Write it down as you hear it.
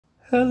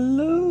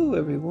Hello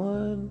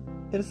everyone,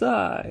 it's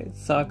I,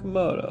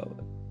 Sakamoto,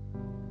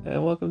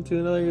 and welcome to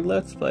another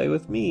Let's Play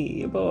with me,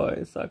 your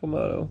boy,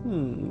 Sakamoto.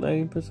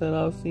 90%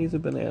 off sneezer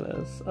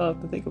bananas. I'll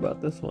have to think about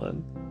this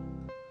one.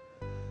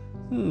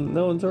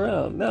 No one's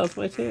around. Now's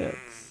my chance.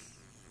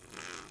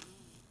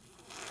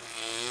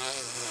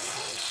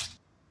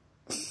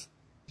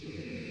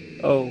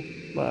 Oh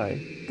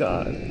my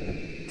god.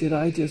 Did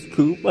I just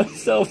poop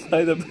myself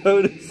by the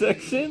produce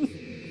section?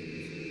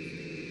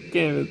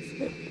 Can't even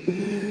say.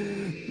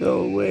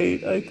 No,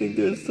 wait, I think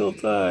there's still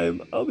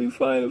time. I'll be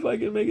fine if I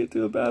can make it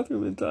to a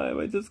bathroom in time.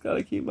 I just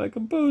gotta keep my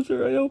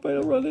composure. I hope I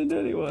don't run into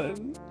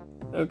anyone.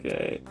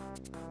 Okay.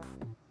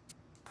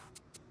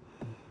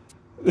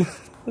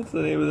 That's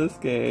the name of this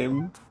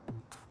game.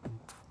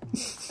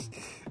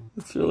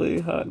 It's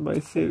really hot in my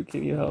suit.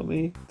 Can you help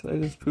me? Did I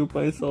just poop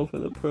myself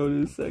in the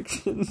produce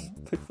section?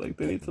 Looks like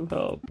they need some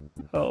help.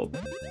 Help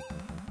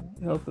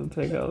them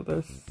take out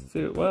their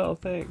suit. Well,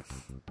 thanks.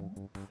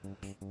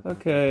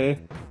 Okay.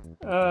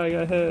 I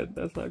got hit.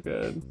 That's not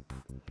good.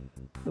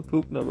 The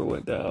poop number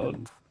went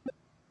down.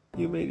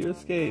 You made your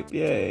escape.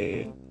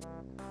 Yay.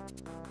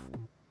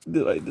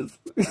 Did I just...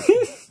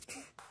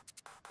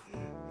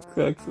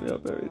 Cracks me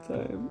up every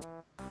time.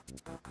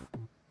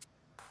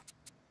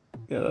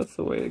 Yeah, that's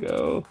the way to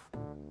go.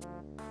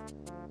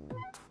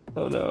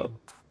 Oh no.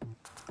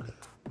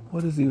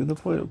 What is even the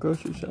point of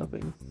grocery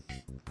shopping?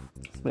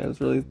 This man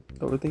is really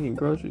overthinking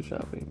grocery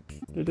shopping.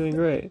 You're doing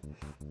great.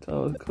 Tell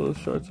me what the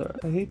coolest shorts are.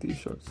 I hate these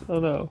shorts. Oh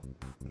no.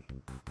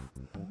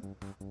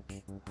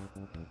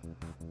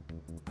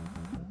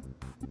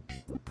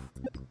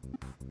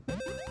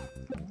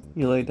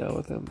 You lay down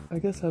with him. I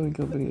guess having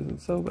company isn't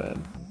so bad.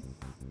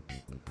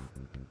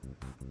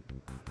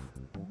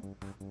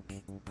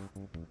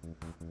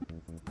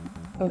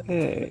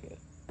 Okay.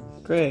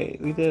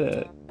 Great, we did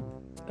it.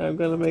 I'm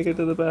gonna make it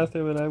to the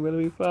bathroom and I'm gonna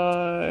be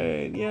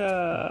fine.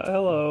 Yeah,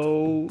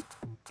 hello.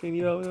 Can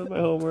you help me with my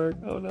homework?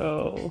 Oh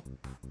no.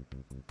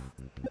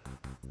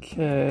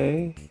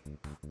 Okay.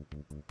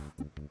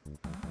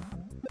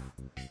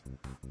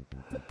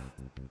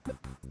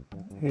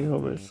 I hate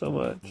homework so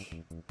much.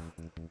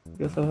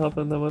 Guess I'm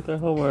helping them with their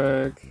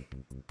homework.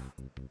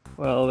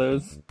 Well,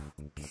 there's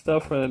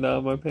stuff running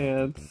down my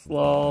pants.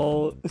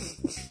 Lol.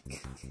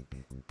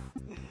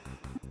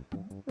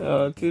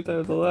 2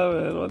 times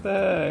 11. What the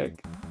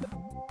heck?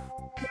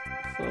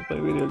 I don't play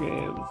video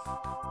games.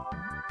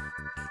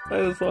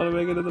 I just want to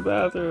make it to the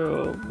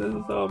bathroom. This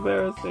is so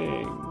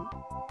embarrassing.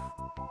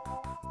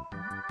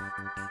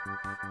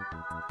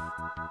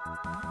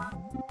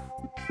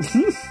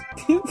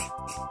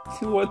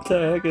 What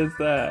the heck is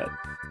that?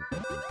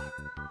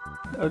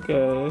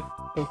 Okay.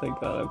 Oh, thank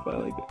God I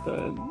finally got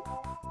done.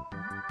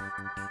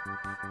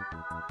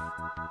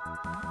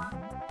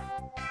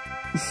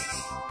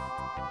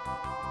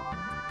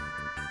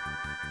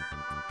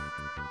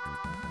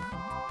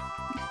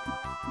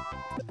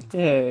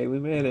 Yay, we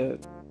made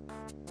it.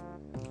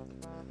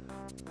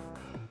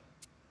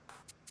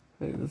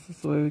 Hey, this is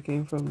the way we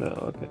came from now.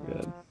 Okay,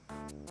 good.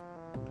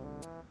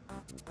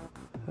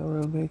 How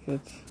will I make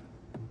it?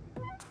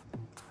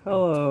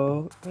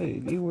 Hello. Hey,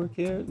 do you work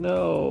here?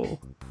 No.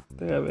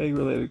 They have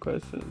egg-related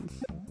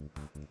questions.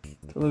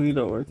 Tell them you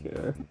don't work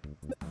here.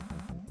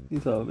 You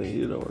tell me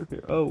you don't work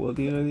here. Oh, well,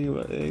 do you know anything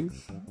about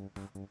eggs?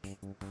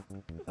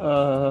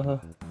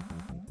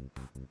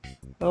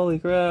 Holy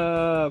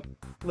crap.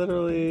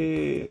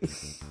 Literally.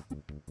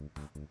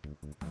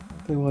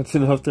 They want to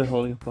know if they're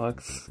holding a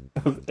box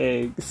of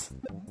eggs.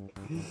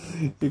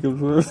 You can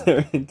prove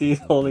they're indeed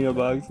holding a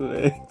box of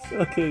eggs.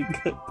 Okay,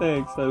 good.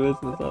 Thanks. My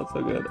business is not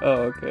so good.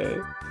 Oh, okay.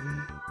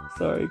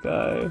 Sorry,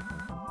 guy.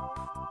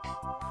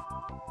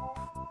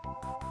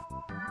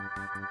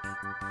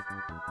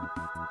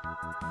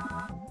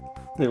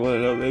 They want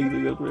to know if eggs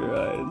are good for your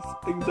eyes.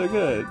 Eggs are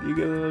good. You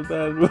give them a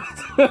bad look.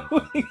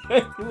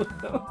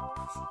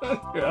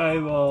 Your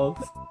eyeballs.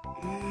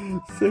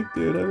 Sick,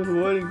 dude. I've been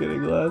avoiding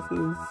getting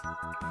glasses.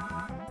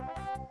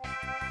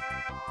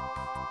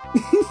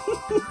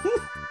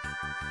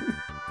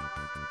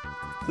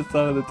 Just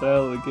thought of the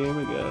title of the game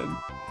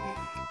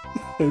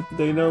again.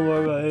 They know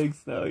more about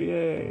eggs now.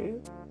 Yay.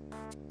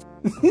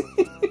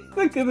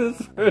 Look at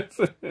this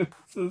person.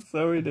 This is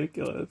so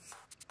ridiculous.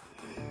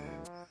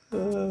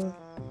 Oh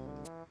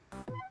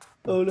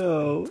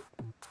no.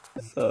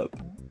 What's up?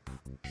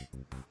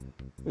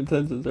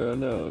 Intentions are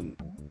unknown.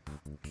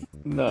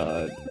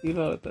 Nod. You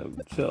nod at them.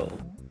 Chill.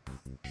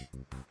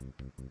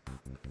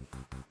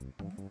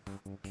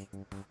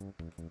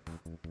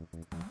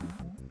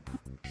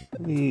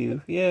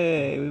 Leave.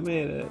 Yay, we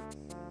made it.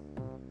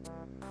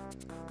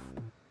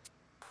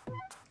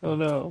 Oh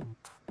no.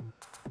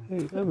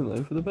 Hey, I'm in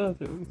line for the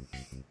bathroom.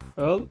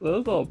 Oh,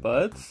 those all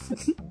butts?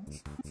 It's an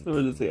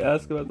emergency.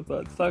 Ask about the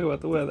butts. Talk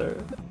about the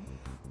weather.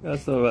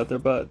 Ask them about their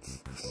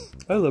butts.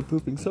 I love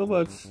pooping so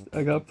much,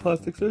 I got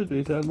plastic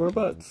surgery to add more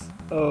butts.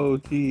 Oh,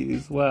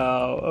 geez.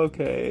 Wow.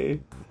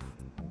 Okay.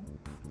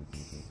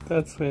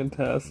 That's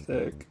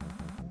fantastic.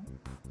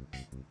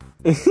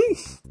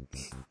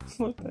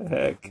 What the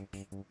heck?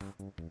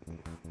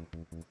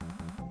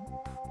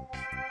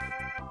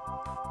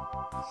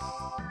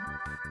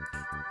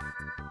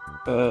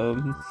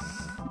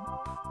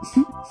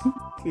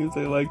 Seems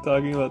they like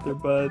talking about their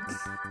butts.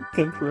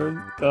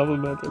 Confirm,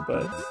 compliment their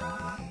butts.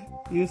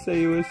 You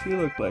say you wish you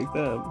looked like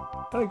them.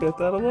 I get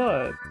that a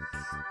lot.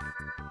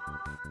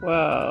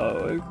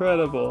 Wow,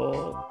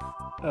 incredible.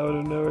 I would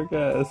have never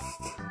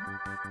guessed.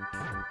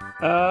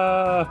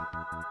 Ah!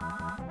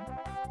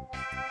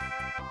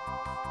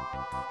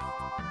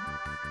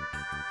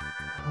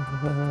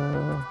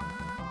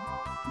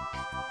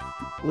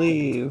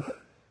 Leave.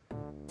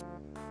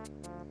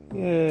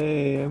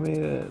 Yay, I made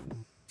it.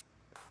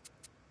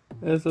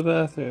 There's the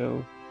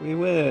bathroom. We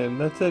win.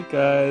 That's it,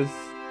 guys.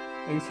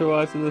 Thanks for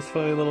watching this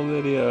funny little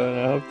video, and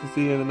I hope to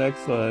see you in the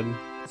next one.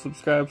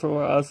 Subscribe for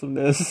more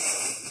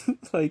awesomeness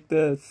like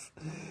this.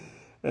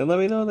 And let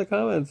me know in the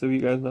comments if you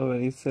guys know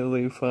any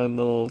silly, fun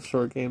little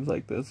short games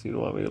like this you'd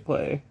want me to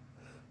play.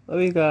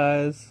 Love you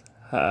guys.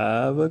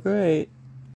 Have a great